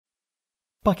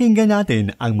Pakinggan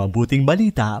natin ang mabuting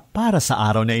balita para sa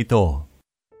araw na ito.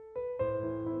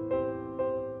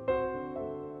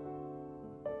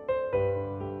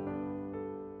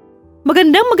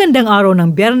 Magandang araw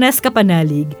ng Biyernes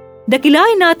Kapanalig.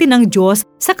 Dakilain natin ang Diyos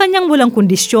sa kanyang walang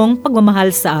kondisyong pagmamahal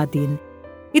sa atin.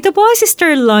 Ito po ay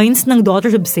Sister Lines ng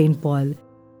Daughters of St. Paul.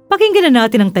 Pakinggan na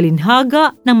natin ang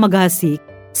talinhaga ng Manghahasik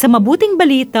sa mabuting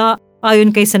balita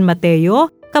ayon kay San MATEO,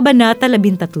 Kabanata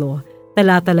 13,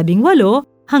 talata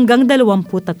 18 hanggang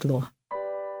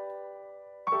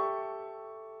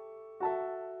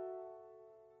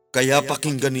 23. Kaya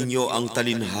pakinggan ninyo ang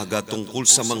talinhaga tungkol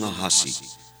sa Manghahasik.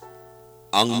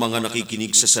 Ang mga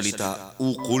nakikinig sa salita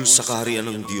ukol sa Kaharian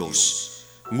ng Diyos,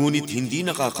 ngunit hindi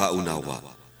nakakaunawa,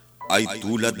 ay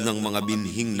tulad ng mga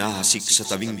binhing nahasik sa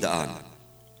tabing daan.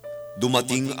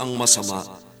 Dumating ang masama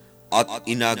at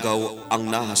inagaw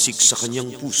ang nahasik sa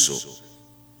kanyang puso.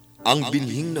 Ang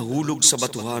binhing nahulog sa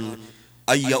batuhan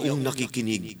ay yaong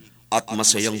nakikinig at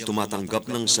masayang tumatanggap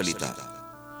ng salita.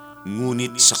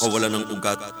 Ngunit sa kawalan ng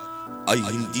ugat ay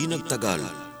hindi nagtagal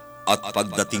at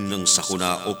pagdating ng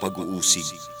sakuna o pag-uusig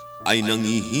ay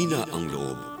nangihina ang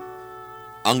loob.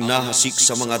 Ang nahasik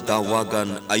sa mga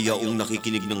dawagan ay yaong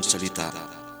nakikinig ng salita.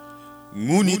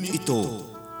 Ngunit ito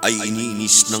ay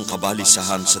iniinis ng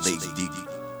kabalisahan sa daigdig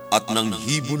at ng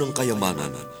hibo ng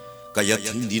kayamanan, kaya't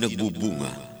hindi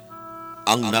nagbubunga.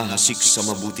 Ang nahasik sa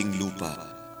mabuting lupa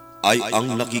ay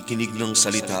ang nakikinig ng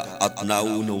salita at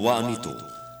nauunawaan ito.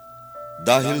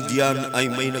 Dahil diyan ay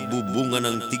may nagbubunga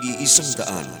ng tig-iisang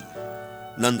daan,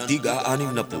 ng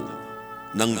tig-aanimnapu,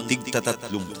 ng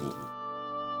tig-tatatlumpu.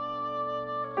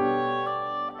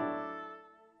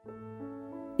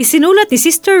 Isinulat ni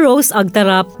Sister Rose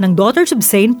Agtarap ng Daughters of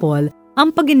St. Paul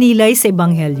ang pag-inilay sa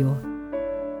Ebanghelyo.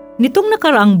 Nitong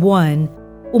nakaraang buwan,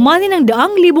 umani ng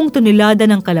daang-libong tonelada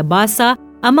ng kalabasa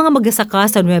ang mga magsasaka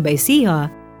sa Nueva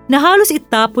Ecija na halos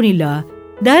itapo nila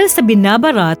dahil sa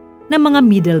binabarat ng mga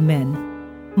middlemen.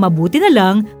 Mabuti na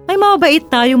lang may mabait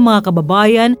tayong mga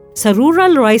kababayan sa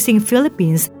Rural Rising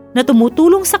Philippines na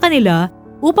tumutulong sa kanila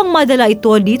upang madala ito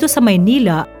dito sa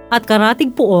Maynila at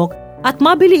karatig-pook at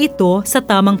mabili ito sa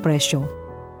tamang presyo.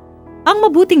 Ang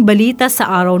mabuting balita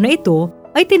sa araw na ito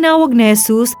ay tinawag ni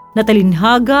Jesus na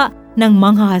talinhaga ng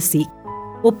Manghahasik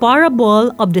o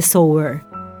Parable of the Sower.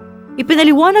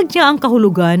 Ipinaliwanag niya ang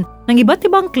kahulugan ng iba't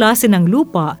ibang klase ng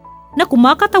lupa na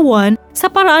kumakatawan sa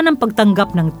paraan ng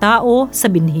pagtanggap ng tao sa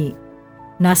binhi.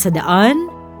 Nasa daan,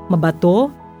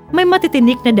 mabato, may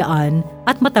matitinik na daan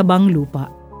at matabang lupa.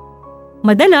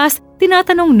 Madalas,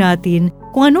 tinatanong natin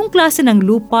kung anong klase ng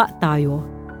lupa tayo.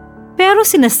 Pero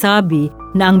sinasabi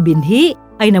na ang binhi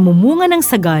ay namumunga ng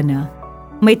sagana.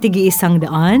 May tig-iisang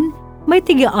daan, may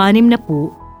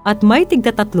tig-aanimnapu, at may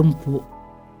tig-tatatlumpu.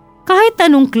 Kahit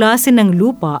anong klase ng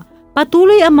lupa,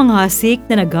 patuloy ang manghahasik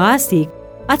na naghahasik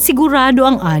at sigurado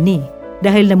ang ani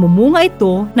dahil namumunga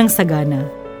ito ng sagana.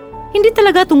 Hindi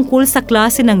talaga tungkol sa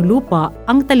klase ng lupa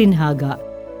ang talinhaga,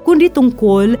 kundi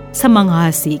tungkol sa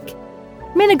manghahasik.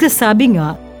 May nagsasabi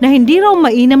nga na hindi raw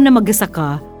mainam na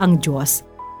magsasaka ang Diyos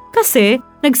kasi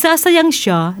nagsasayang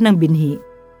siya ng binhi.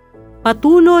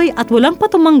 Patuloy at walang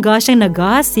patumangga siyang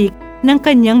naghahasik ng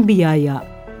kanyang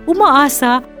biyaya.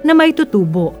 Umaasa na may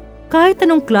tutubo kahit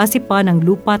anong klase pa ng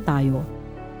lupa tayo.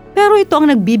 Pero ito ang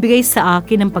nagbibigay sa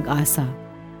akin ng pag-asa.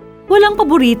 Walang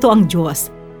paborito ang Diyos.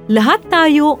 Lahat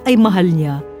tayo ay mahal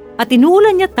niya at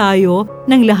inuulan niya tayo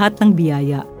ng lahat ng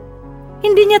biyaya.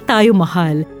 Hindi niya tayo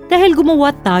mahal dahil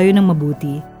gumawa tayo ng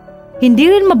mabuti. Hindi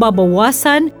rin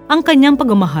mababawasan ang kanyang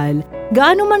pagmamahal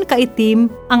gaano man kaitim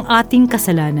ang ating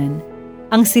kasalanan.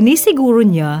 Ang sinisiguro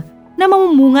niya na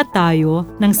mamumunga tayo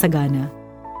ng sagana.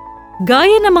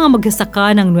 Gaya ng mga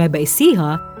magsasaka ng Nueva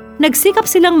Ecija, nagsikap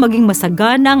silang maging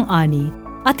masagana ang ani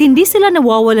at hindi sila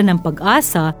nawawalan ng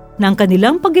pag-asa na ang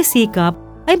kanilang pagsisikap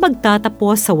ay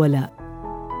magtatapos sa wala.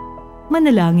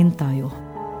 Manalangin tayo.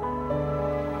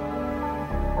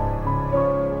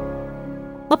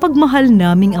 Mapagmahal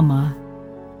naming Ama,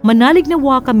 manalig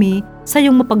nawa kami sa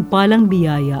iyong mapagpalang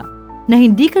biyaya na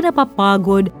hindi ka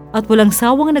napapagod at walang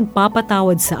sawang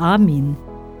nagpapatawad sa amin.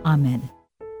 Amen.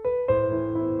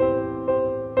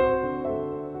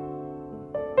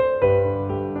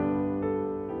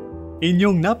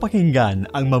 Inyong napakinggan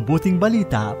ang mabuting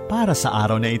balita para sa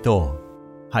araw na ito.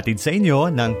 Hatid sa inyo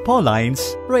ng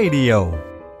Paulines Radio.